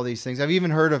all these things. I've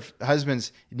even heard of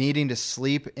husbands needing to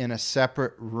sleep in a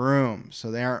separate room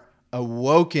so they aren't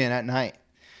awoken at night.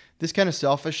 This kind of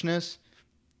selfishness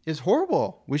is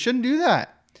horrible. We shouldn't do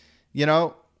that. You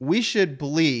know, we should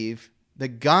believe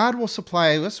that God will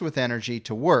supply us with energy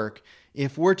to work.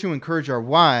 If we're to encourage our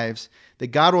wives, that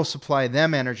God will supply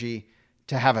them energy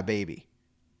to have a baby.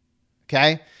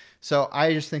 Okay? So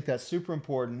I just think that's super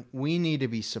important. We need to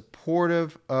be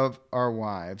supportive of our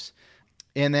wives.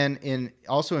 And then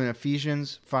also in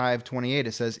Ephesians 5:28,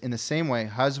 it says, in the same way,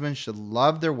 husbands should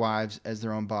love their wives as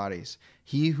their own bodies.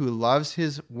 He who loves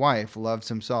his wife loves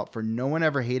himself, for no one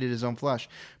ever hated his own flesh,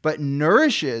 but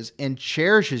nourishes and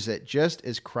cherishes it, just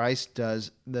as Christ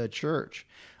does the church.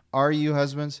 Are you,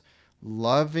 husbands,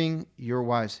 loving your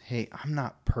wives? Hey, I'm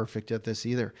not perfect at this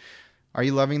either. Are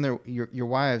you loving your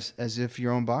wives as if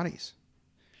your own bodies?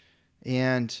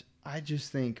 And I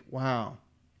just think, wow,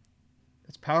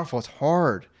 that's powerful. It's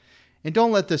hard. And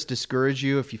don't let this discourage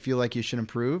you if you feel like you should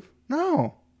improve.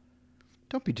 No.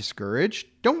 Don't be discouraged.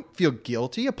 Don't feel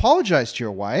guilty. Apologize to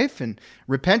your wife and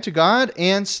repent to God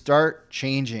and start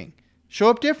changing. Show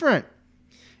up different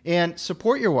and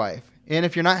support your wife. And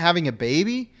if you're not having a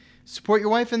baby, support your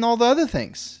wife in all the other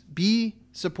things. Be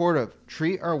supportive.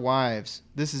 Treat our wives.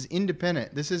 This is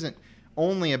independent. This isn't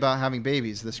only about having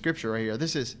babies. The scripture right here.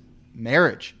 This is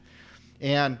marriage.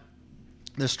 And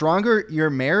the stronger your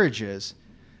marriage is,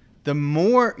 the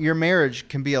more your marriage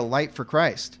can be a light for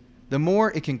Christ. The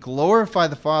more it can glorify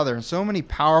the Father in so many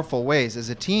powerful ways as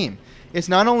a team. It's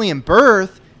not only in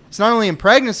birth, it's not only in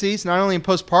pregnancy, it's not only in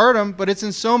postpartum, but it's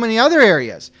in so many other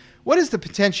areas. What is the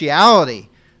potentiality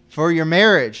for your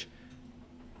marriage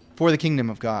for the kingdom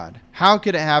of God? How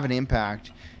could it have an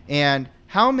impact? And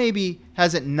how maybe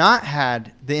has it not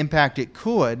had the impact it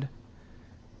could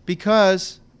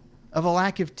because of a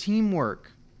lack of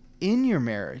teamwork in your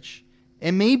marriage?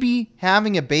 And maybe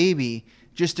having a baby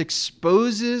just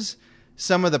exposes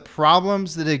some of the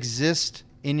problems that exist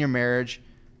in your marriage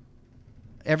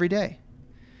every day.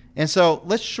 And so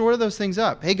let's shore those things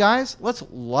up. Hey guys, let's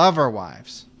love our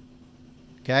wives.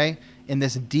 Okay? In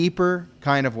this deeper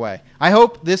kind of way. I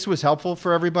hope this was helpful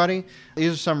for everybody.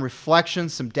 These are some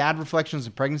reflections, some dad reflections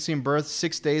of pregnancy and birth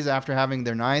 6 days after having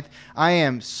their 9th. I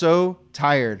am so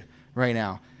tired right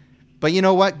now. But you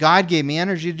know what? God gave me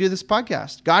energy to do this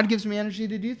podcast. God gives me energy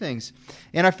to do things.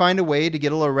 And I find a way to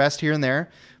get a little rest here and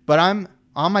there. But I'm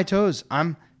on my toes.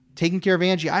 I'm taking care of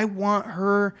Angie. I want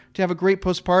her to have a great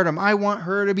postpartum. I want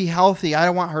her to be healthy. I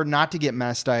don't want her not to get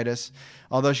mastitis,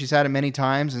 although she's had it many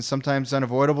times and sometimes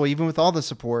unavoidable, even with all the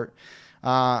support.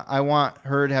 I want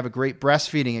her to have a great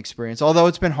breastfeeding experience, although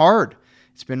it's been hard.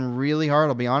 It's been really hard.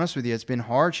 I'll be honest with you. It's been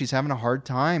hard. She's having a hard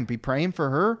time. Be praying for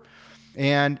her.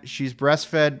 And she's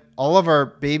breastfed all of our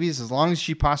babies as long as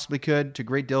she possibly could to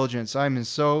great diligence. I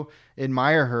so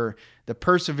admire her, the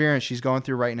perseverance she's going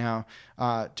through right now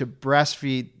to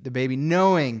breastfeed the baby,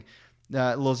 knowing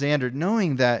little Xander,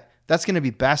 knowing that that's going to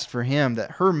be best for him,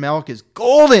 that her milk is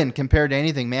golden compared to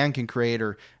anything man can create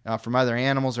or from other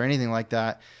animals or anything like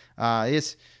that.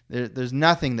 There's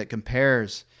nothing that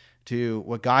compares to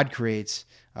what God creates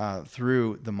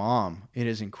through the mom. It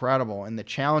is incredible. And the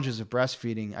challenges of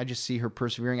breastfeeding, I just see her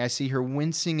persevering. I see her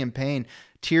wincing in pain,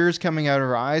 tears coming out of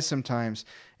her eyes sometimes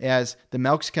as the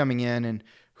milk's coming in, and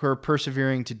her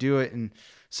persevering to do it, and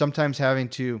sometimes having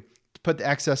to put the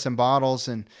excess in bottles,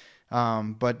 and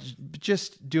but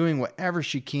just doing whatever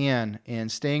she can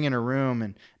and staying in her room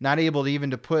and not able to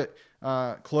even to put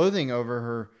clothing over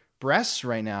her breasts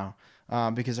right now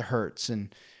because it hurts,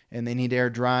 and they need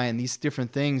air dry, and these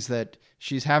different things that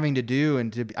she's having to do,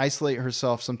 and to isolate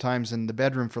herself sometimes in the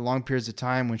bedroom for long periods of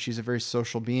time when she's a very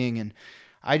social being. And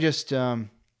I just, I'm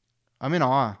in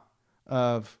awe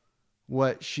of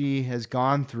what she has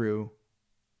gone through,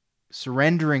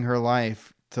 surrendering her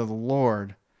life to the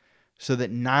Lord so that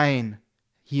 9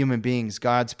 human beings,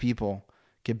 God's people,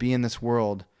 could be in this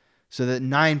world, so that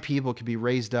 9 people could be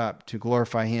raised up to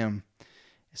glorify Him,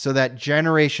 so that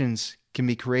generations can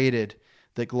be created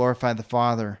that glorify the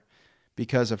Father,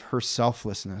 because of her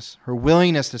selflessness, her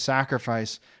willingness to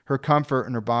sacrifice her comfort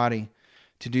and her body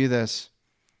to do this.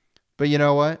 But you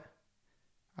know what?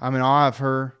 I'm in awe of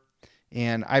her,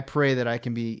 and I pray that I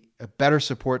can be a better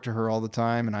support to her all the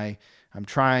time. And I'm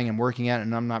trying and working at it,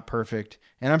 and I'm not perfect.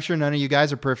 And I'm sure none of you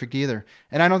guys are perfect either.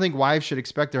 And I don't think wives should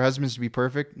expect their husbands to be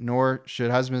perfect, nor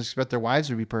should husbands expect their wives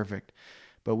to be perfect.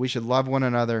 But we should love one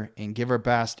another and give our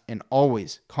best, and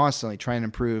always constantly try and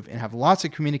improve, and have lots of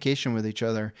communication with each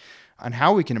other on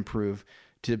how we can improve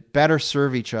to better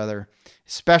serve each other,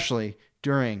 especially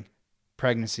during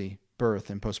pregnancy,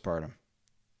 birth, and postpartum.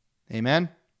 Amen.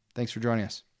 Thanks for joining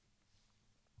us.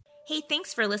 Hey,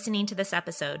 thanks for listening to this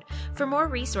episode. For more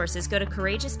resources, go to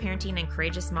CourageousParenting and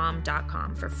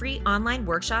CourageousMom.com for free online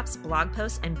workshops, blog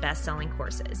posts, and best-selling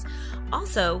courses.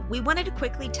 Also, we wanted to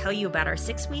quickly tell you about our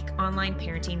 6-week online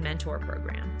parenting mentor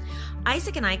program.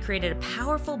 Isaac and I created a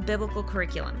powerful biblical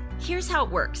curriculum. Here's how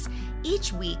it works.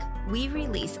 Each week, we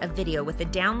release a video with a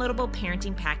downloadable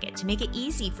parenting packet to make it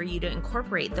easy for you to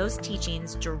incorporate those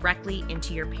teachings directly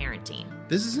into your parenting.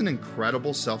 This is an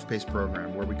incredible self-paced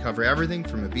program where we cover everything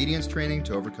from obedience training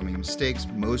to overcoming mistakes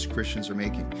most Christians are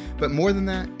making. But more than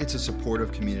that, it's a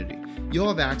supportive community. You'll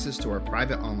have access to our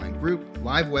private online group,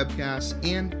 live webcasts,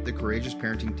 and the Courageous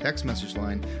Parenting text message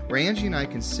line where Angie and I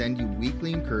can send you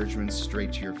weekly encouragements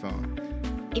straight to your phone.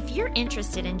 If you're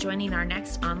interested in joining our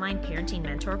next online parenting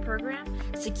mentor program,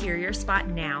 secure your spot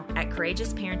now at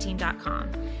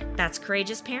CourageousParenting.com. That's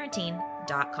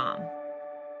CourageousParenting.com.